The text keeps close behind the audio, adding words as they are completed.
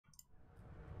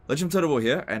Legend of Total War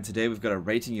here, and today we've got a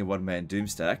rating your one-man Doom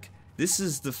stack. This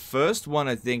is the first one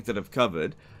I think that I've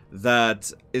covered that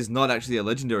is not actually a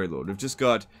legendary lord. We've just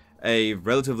got a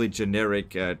relatively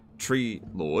generic tree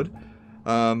lord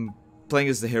playing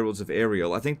as the Heralds of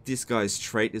Ariel. I think this guy's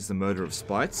trait is the Murder of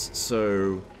Spites,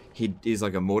 so he is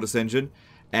like a Mortis engine.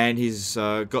 And he's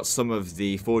got some of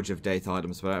the Forge of Death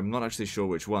items, but I'm not actually sure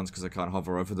which ones because I can't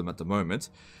hover over them at the moment.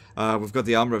 We've got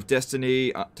the Armor of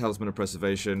Destiny, Talisman of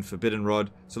Preservation, Forbidden Rod.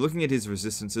 So looking at his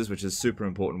resistances, which is super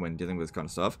important when dealing with this kind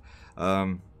of stuff.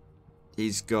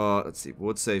 He's got, let's see,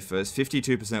 ward save first.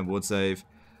 52% ward save,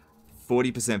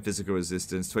 40% physical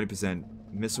resistance,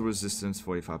 20% missile resistance,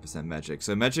 45% magic.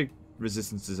 So magic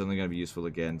resistance is only going to be useful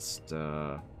against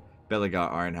Belagar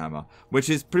Ironhammer, which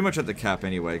is pretty much at the cap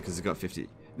anyway because he's got 50...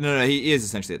 No, he is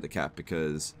essentially at the cap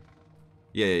because...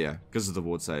 Yeah, because of the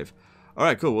ward save.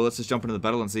 Alright, cool. Well, let's just jump into the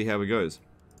battle and see how it goes.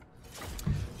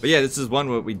 But yeah, this is one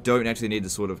where we don't actually need the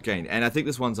Sword of Cain. And I think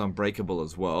this one's unbreakable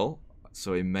as well.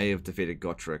 So he may have defeated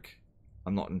Gotrek.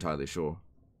 I'm not entirely sure.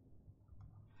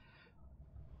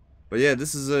 But yeah,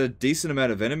 this is a decent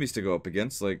amount of enemies to go up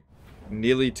against. Like,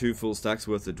 nearly 2 full stacks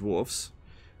worth of dwarfs.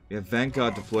 We have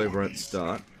Vanguard deployed right at the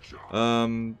start.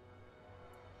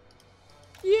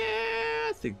 Yeah,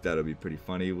 I think that'll be pretty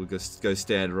funny. We'll just go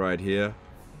stand right here.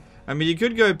 I mean, you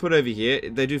could go put over here.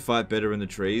 They do fight better in the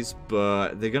trees,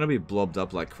 but they're going to be blobbed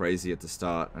up like crazy at the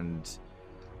start. And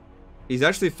he's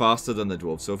actually faster than the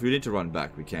dwarf, so if we need to run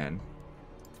back, we can.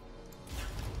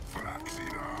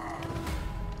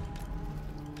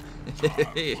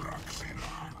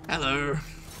 Hello.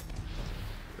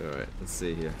 Alright, let's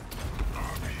see here.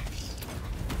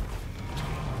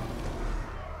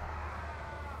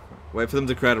 Wait for them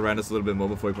to crowd around us a little bit more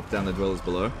before we pop down the dwellers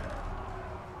below.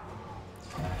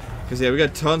 Because yeah, we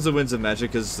got tons of winds of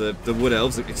magic because the wood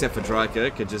elves, except for Dryker,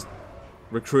 could just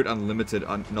recruit unlimited,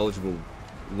 knowledgeable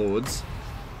lords.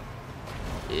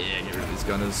 Yeah, get rid of these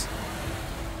gunners.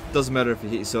 Doesn't matter if you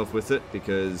hit yourself with it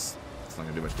because it's not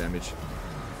going to do much damage.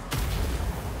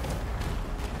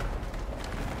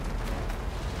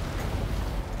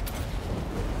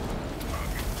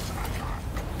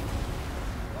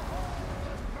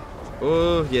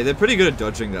 Oh, yeah, they're pretty good at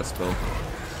dodging that spell.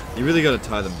 You really got to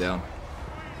tie them down.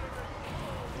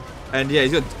 And yeah,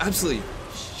 he's got absolutely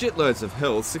shitloads of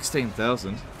health,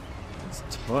 16,000. That's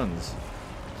tons.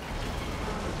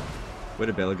 Where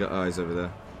did Bella go? Oh, he's over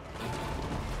there.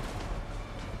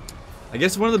 I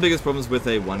guess one of the biggest problems with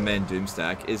a one-man Doom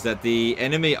stack is that the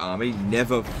enemy army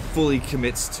never fully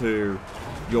commits to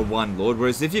your one lord.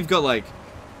 Whereas if you've got like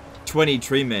 20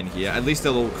 tree men here, at least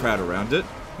they'll all crowd around it,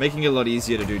 making it a lot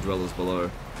easier to do dwellers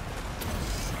below.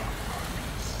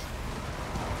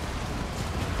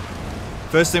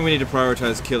 First thing we need to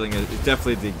prioritize killing is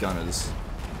definitely the gunners.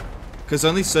 Because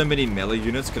only so many melee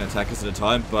units can attack us at a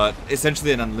time, but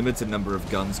essentially an unlimited number of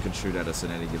guns can shoot at us at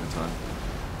any given time.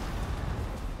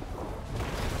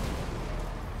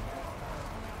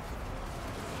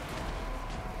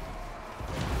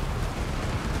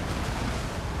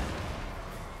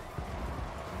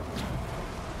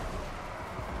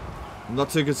 I'm not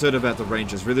too concerned about the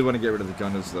rangers. Really want to get rid of the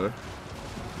gunners though.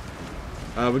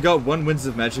 We got 1 Winds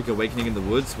of Magic Awakening in the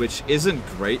Woods, which isn't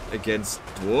great against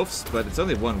dwarfs, but it's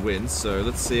only 1 wind, so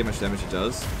let's see how much damage it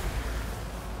does.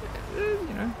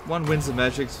 You know, 1 Winds of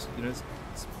Magic, you know, it's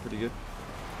pretty good.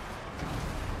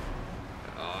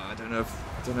 Oh, I don't know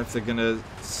if they're gonna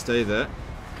stay there.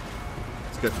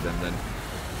 Let's go for them then.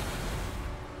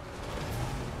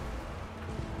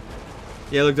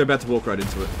 Yeah, look, they're about to walk right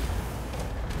into it.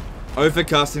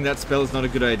 Overcasting that spell is not a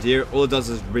good idea. All it does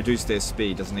is reduce their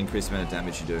speed, doesn't increase the amount of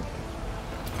damage you do.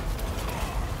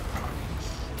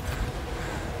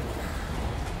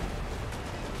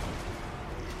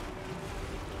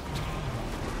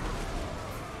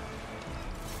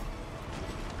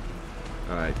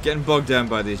 Alright, getting bogged down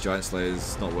by these giant slayers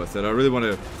is not worth it. I really want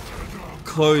to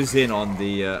close in on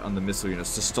the missile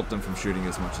units to stop them from shooting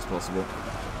as much as possible.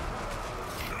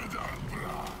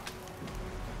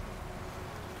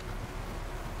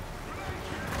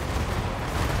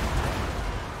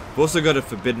 We've also got a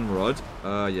Forbidden Rod.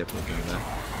 Yeah, put it in there.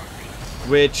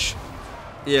 Which,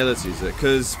 yeah, let's use it.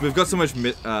 Because we've got so much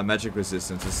magic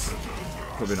resistance, it's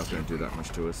probably not going to do that much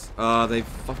to us. They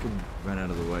fucking ran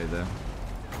out of the way there.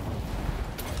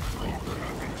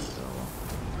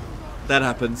 That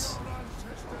happens.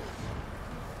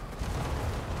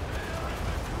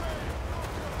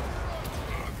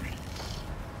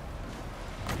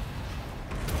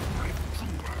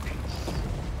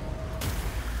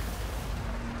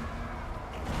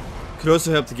 Could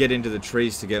also help to get into the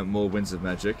trees to get more winds of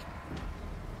magic.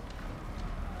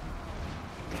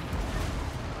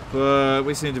 But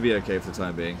we seem to be okay for the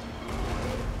time being.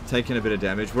 Taking a bit of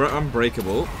damage. We're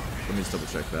unbreakable. Let me just double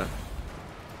check that.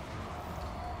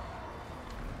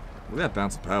 Look at that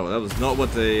bounce of power. That was not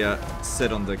what they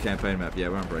said on the campaign map. Yeah,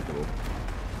 we're unbreakable.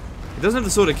 He doesn't have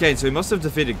the Sword of Cain, so he must have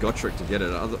defeated Gotrek to get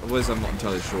it. Otherwise, I'm not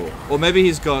entirely sure. Or maybe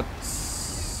he's got...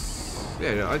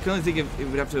 Yeah, I can only think he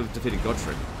would have to have defeated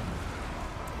Gotrek.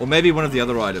 Or maybe one of the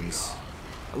other items.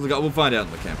 Look, we'll find out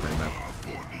in the campaign map.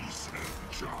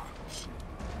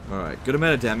 Alright, good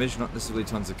amount of damage, not necessarily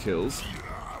tons of kills.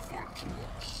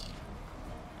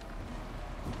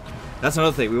 That's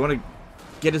another thing. We want to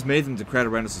get as many of them to crowd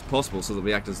around us as possible so that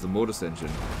we act as the Mortis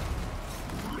engine.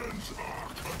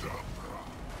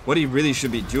 What he really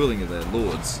should be dueling are their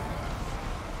lords.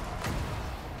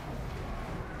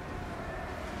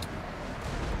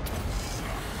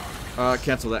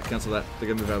 Cancel that, cancel that. They're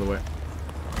gonna move out of the way.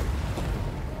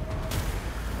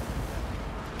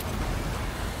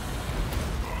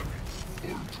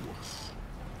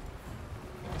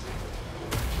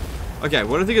 Okay,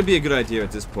 what I think would be a good idea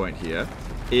at this point here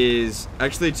is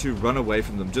actually to run away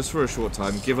from them just for a short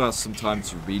time, give us some time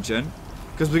to regen.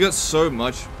 Because we got so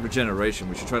much regeneration,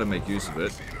 we should try to make use of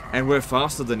it. And we're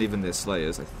faster than even their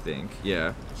slayers, I think.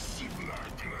 Yeah.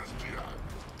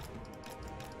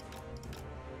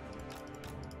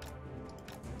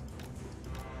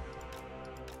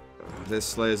 Their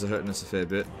slayers are hurting us a fair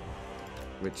bit.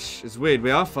 Which is weird,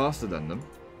 we are faster than them.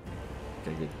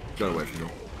 Okay, good. Got away from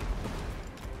them.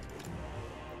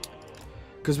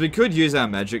 Because we could use our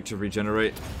magic to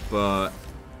regenerate, but...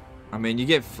 I mean, you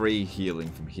get free healing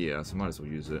from here, so might as well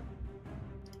use it.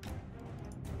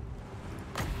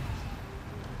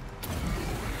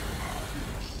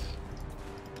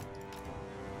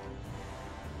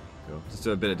 Cool. Just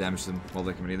do a bit of damage to them while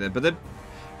they're coming in there. But their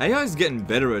AI is getting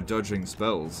better at dodging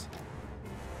spells.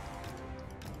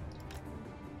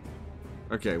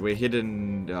 Okay, we're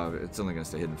hidden... Oh, it's only going to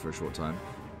stay hidden for a short time.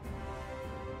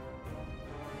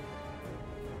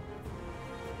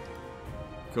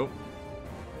 Cool.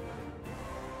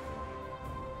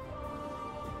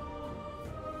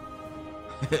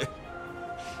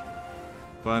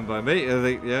 Fine by me. I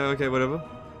think, yeah, okay, whatever.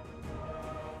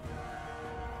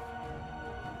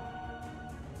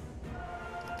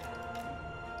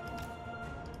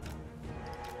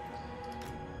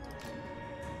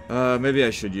 Maybe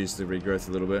I should use the regrowth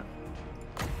a little bit.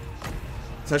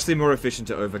 It's actually more efficient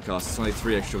to overcast. It's only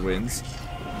 3 extra wins.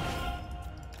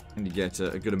 And you get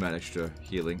a good amount extra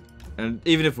healing. And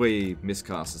even if we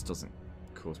miscast, this doesn't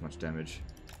cause much damage.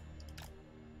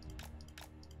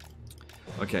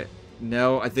 Okay,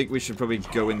 now I think we should probably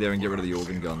go in there and get rid of the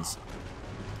organ guns.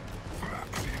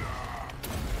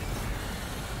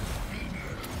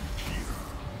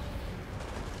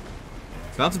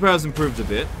 Bounce of power's improved a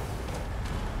bit.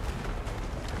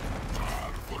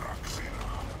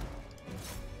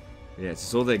 Yeah, it's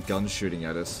just all their guns shooting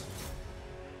at us.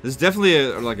 This is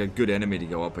definitely like a good enemy to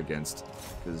go up against,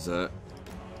 because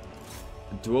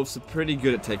dwarves are pretty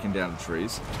good at taking down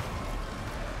trees.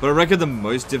 But I reckon the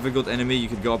most difficult enemy you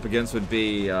could go up against would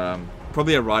be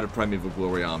probably a Rite of Primeval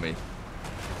Glory army.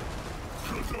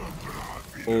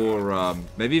 Or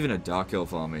maybe even a Dark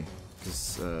Elf army,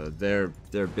 because their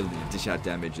ability to dish out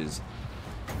damage is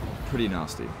pretty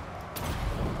nasty.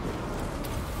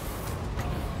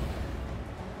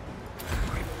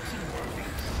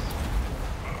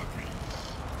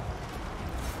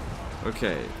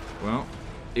 Okay, well,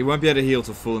 he won't be able to heal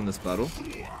to full in this battle.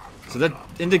 So that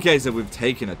indicates that we've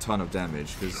taken a ton of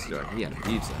damage, because he had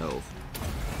heaps of health.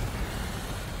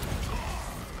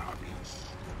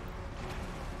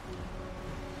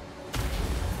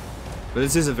 But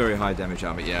this is a very high damage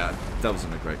army. Yeah, that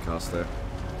wasn't a great cast there.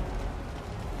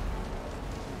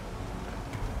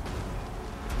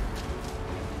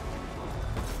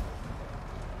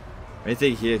 Main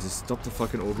thing here is just stop the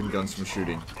fucking organ guns from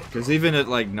shooting. Because even at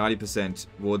like 90%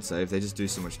 ward save, they just do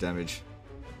so much damage.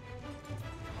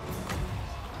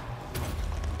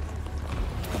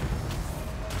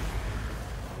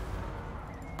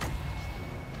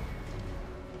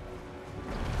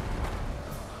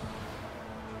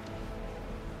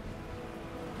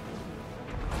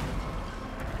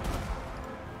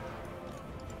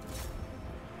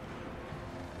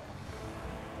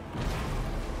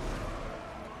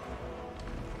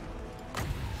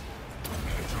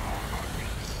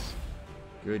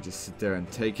 Good, just sit there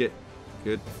and take it.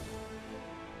 Good.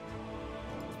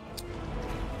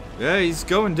 Yeah, he's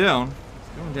going down.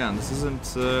 He's going down. This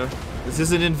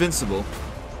isn't invincible.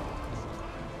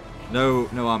 No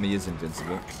army is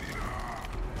invincible.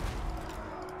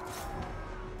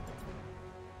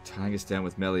 Tying us down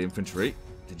with melee infantry,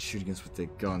 then shooting us with their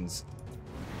guns.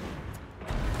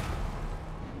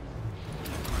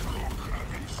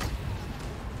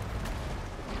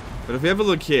 But if we have a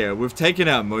look here, we've taken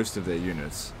out most of their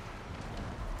units.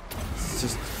 It's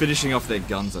just finishing off their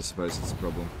guns, I suppose, is the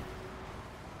problem.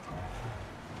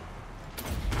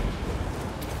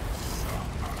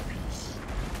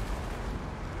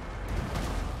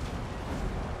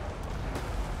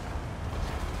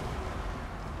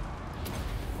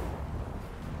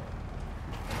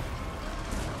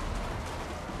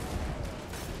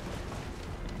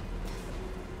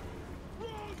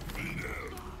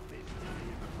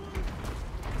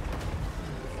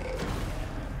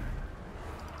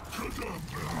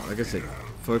 Like I said,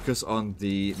 focus on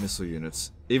the missile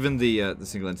units. Even the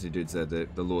single entity dudes there,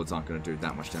 the lords aren't going to do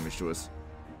that much damage to us.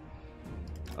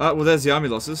 Well, there's the army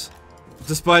losses.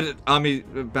 Despite army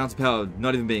bounce power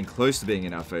not even being close to being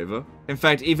in our favor. In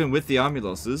fact, even with the army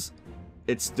losses,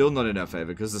 it's still not in our favor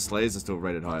because the Slayers are still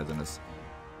rated higher than us.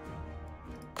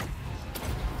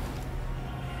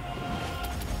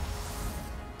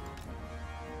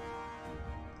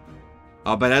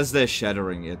 But as they're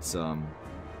shattering, it's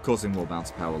causing more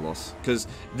bounce power loss. Because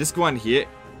this one here,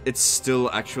 it's still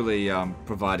actually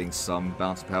providing some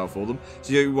bounce power for them.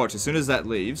 So you watch, as soon as that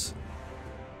leaves...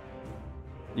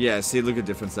 Yeah, see, look at the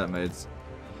difference that made.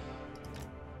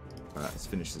 Alright, let's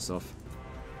finish this off.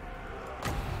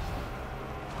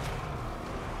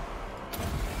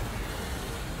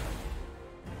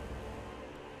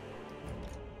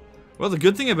 Well, the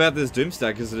good thing about this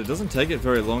Doomstack is that it doesn't take it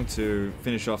very long to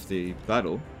finish off the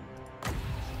battle.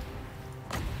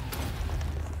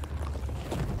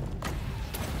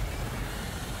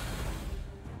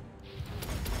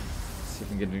 See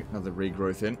if we can get another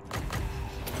regrowth in.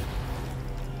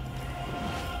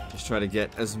 Just try to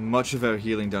get as much of our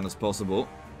healing done as possible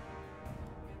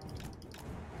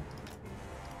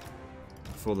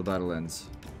before the battle ends.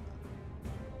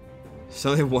 There's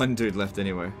only one dude left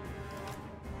anyway.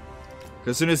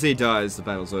 Because as soon as he dies, the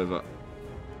battle's over.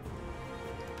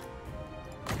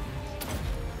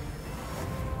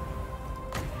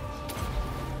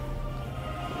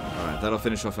 Alright, that'll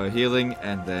finish off our healing,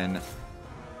 and then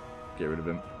get rid of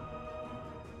him.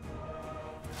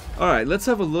 Alright, let's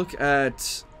have a look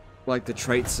at like the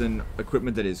traits and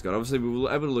equipment that he's got. Obviously, we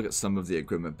were able to look at some of the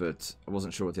equipment, but I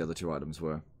wasn't sure what the other two items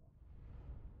were.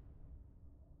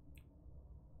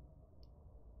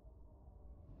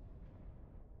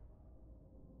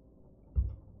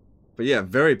 But yeah,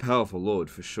 very powerful lord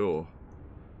for sure.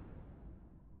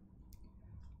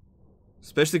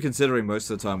 Especially considering most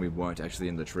of the time we weren't actually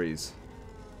in the trees.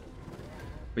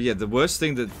 But yeah, the worst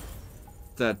thing that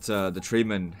the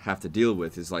treemen have to deal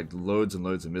with is like loads and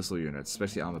loads of missile units,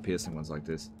 especially armor piercing ones like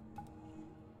this.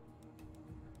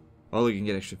 Well, you can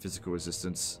get extra physical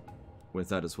resistance with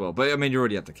that as well. But I mean, you're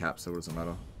already at the cap, so it doesn't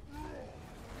matter.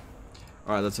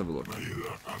 Alright, let's have a look.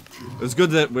 It was good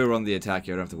that we were on the attack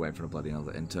here. I don't have to wait for a bloody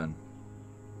another end turn.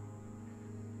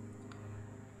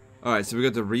 Alright, so we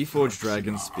got the Reforged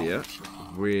Dragon Spear,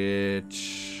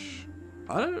 which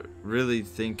I don't really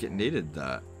think it needed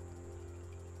that.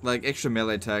 Like, extra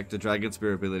melee attack, the Dragon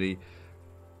Spear ability.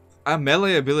 Our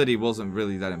melee ability wasn't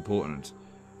really that important.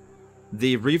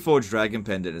 The Reforged Dragon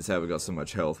Pendant is how we got so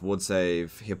much health. Ward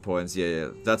save, hit points, yeah,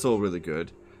 that's all really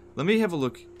good. Let me have a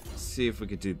look, see if we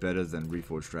could do better than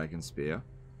Reforged Dragon Spear.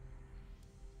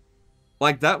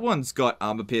 Like, that one's got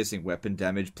armor piercing weapon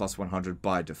damage plus 100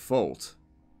 by default.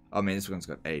 I mean, this one's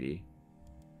got 80.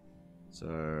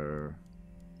 So,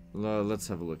 let's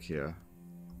have a look here.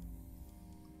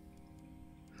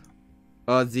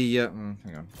 Hang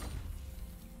on.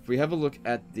 If we have a look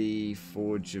at the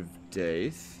Forge of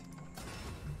Death,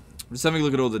 I'm just having a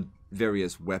look at all the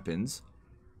various weapons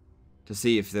to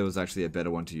see if there was actually a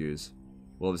better one to use.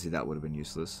 Well, obviously that would have been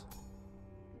useless.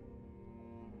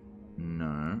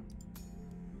 No.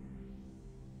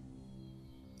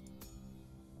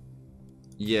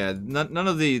 Yeah, none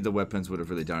of the weapons would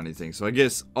have really done anything. So I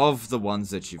guess of the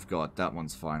ones that you've got, that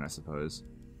one's fine, I suppose.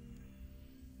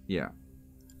 Yeah.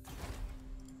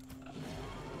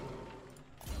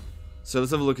 So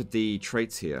let's have a look at the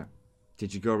traits here.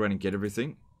 Did you go around and get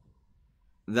everything?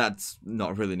 That's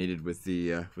not really needed with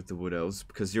the Wood Elves,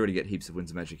 because you already get heaps of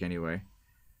Winds of Magic anyway.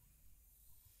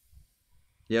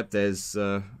 Yep, there's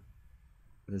that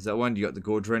one. You got the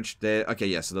Gore Drench there. Okay,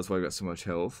 yeah, so that's why we got so much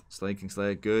health. Slay King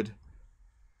Slayer, good.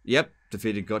 Yep,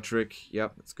 defeated Gotrek.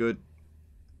 Yep, that's good.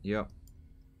 Yep.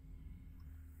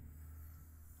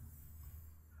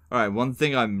 Alright, one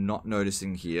thing I'm not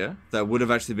noticing here that would have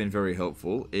actually been very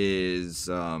helpful is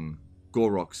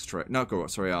Gorok's trait. Not Gorok,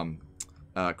 sorry,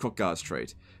 Krokgar's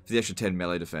trait for the extra 10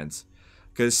 melee defense.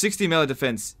 Because 60 melee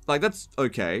defense, like, that's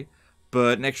okay,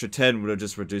 but an extra 10 would have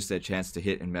just reduced their chance to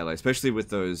hit in melee, especially with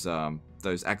those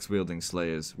axe-wielding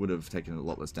slayers would have taken a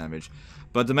lot less damage.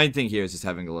 But the main thing here is just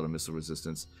having a lot of missile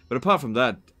resistance. But apart from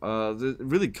that, they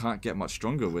really can't get much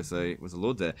stronger with a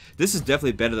lord there. This is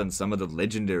definitely better than some of the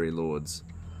legendary lords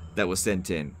that were sent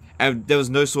in. And there was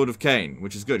no Sword of Cain,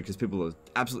 which is good, because people are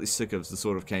absolutely sick of the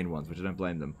Sword of Cain ones, which I don't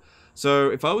blame them.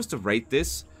 So if I was to rate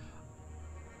this,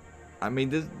 I mean,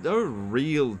 there's no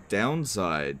real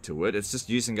downside to it. It's just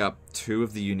using up 2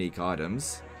 of the unique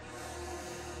items.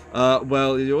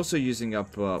 Well, you're also using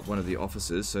up one of the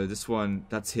officers. So this one,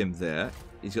 that's him there.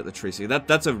 He's got the tree singer.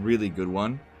 That's a really good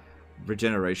one.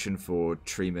 Regeneration for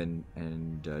treemen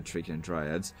and treekin and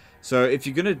dryads. So if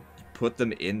you're gonna put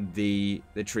them in the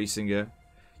tree singer,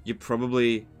 you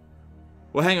probably...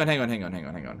 Well, hang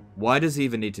on. Why does he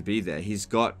even need to be there? He's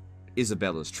got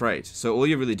Isabella's trait. So all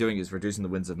you're really doing is reducing the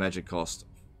Winds of Magic cost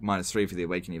 -3 for the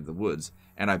Awakening of the Woods,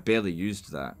 and I barely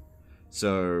used that.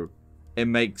 So it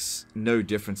makes no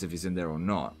difference if he's in there or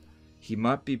not. He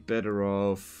might be better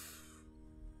off...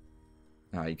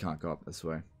 No, he can't go up this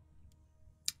way.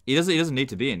 He doesn't need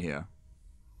to be in here.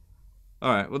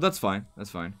 Alright, well that's fine. That's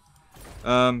fine.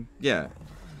 Yeah.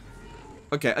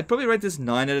 Okay, I'd probably rate this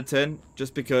 9 out of 10,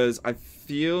 just because I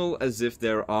feel as if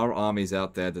there are armies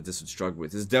out there that this would struggle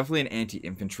with. There's definitely an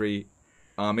anti-infantry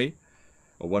army,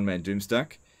 or one-man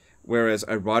Doomstack, whereas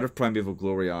a Rite of Primeval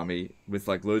Glory army with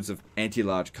like loads of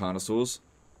anti-large Carnosaurs,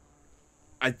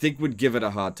 I think would give it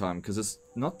a hard time, because it's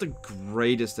not the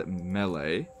greatest at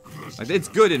melee. Like, it's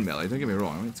good in melee, don't get me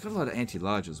wrong. I mean, it's got a lot of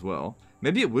anti-large as well.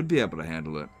 Maybe it would be able to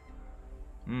handle it.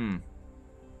 I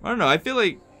don't know, I feel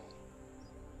like...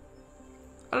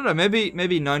 I don't know, maybe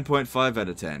 9.5 out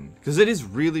of 10. Because it is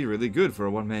really, really good for a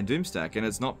one-man Doomstack, and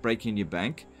it's not breaking your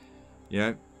bank. You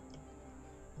know,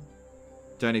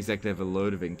 don't exactly have a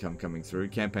load of income coming through.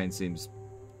 Campaign seems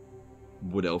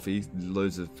wood elfy,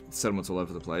 loads of settlements all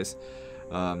over the place.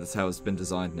 That's how it's been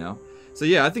designed now. So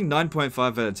yeah, I think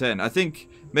 9.5 out of 10. I think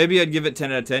maybe I'd give it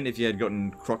 10 out of 10 if you had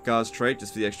gotten Krokgar's trait,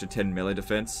 just for the extra 10 melee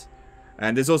defense.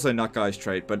 And there's also Nutguy's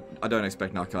trait, but I don't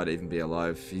expect Nutguy to even be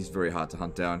alive. He's very hard to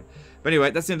hunt down. But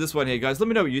anyway, that's the end of this one here, guys. Let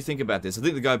me know what you think about this. I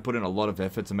think the guy put in a lot of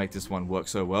effort to make this one work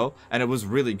so well, and it was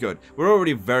really good. We're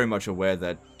already very much aware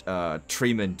that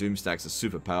Treeman Doomstacks are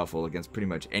super powerful against pretty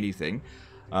much anything.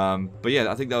 But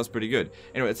yeah, I think that was pretty good.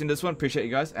 Anyway, that's the end of this one. Appreciate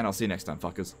you guys, and I'll see you next time,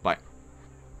 fuckers. Bye.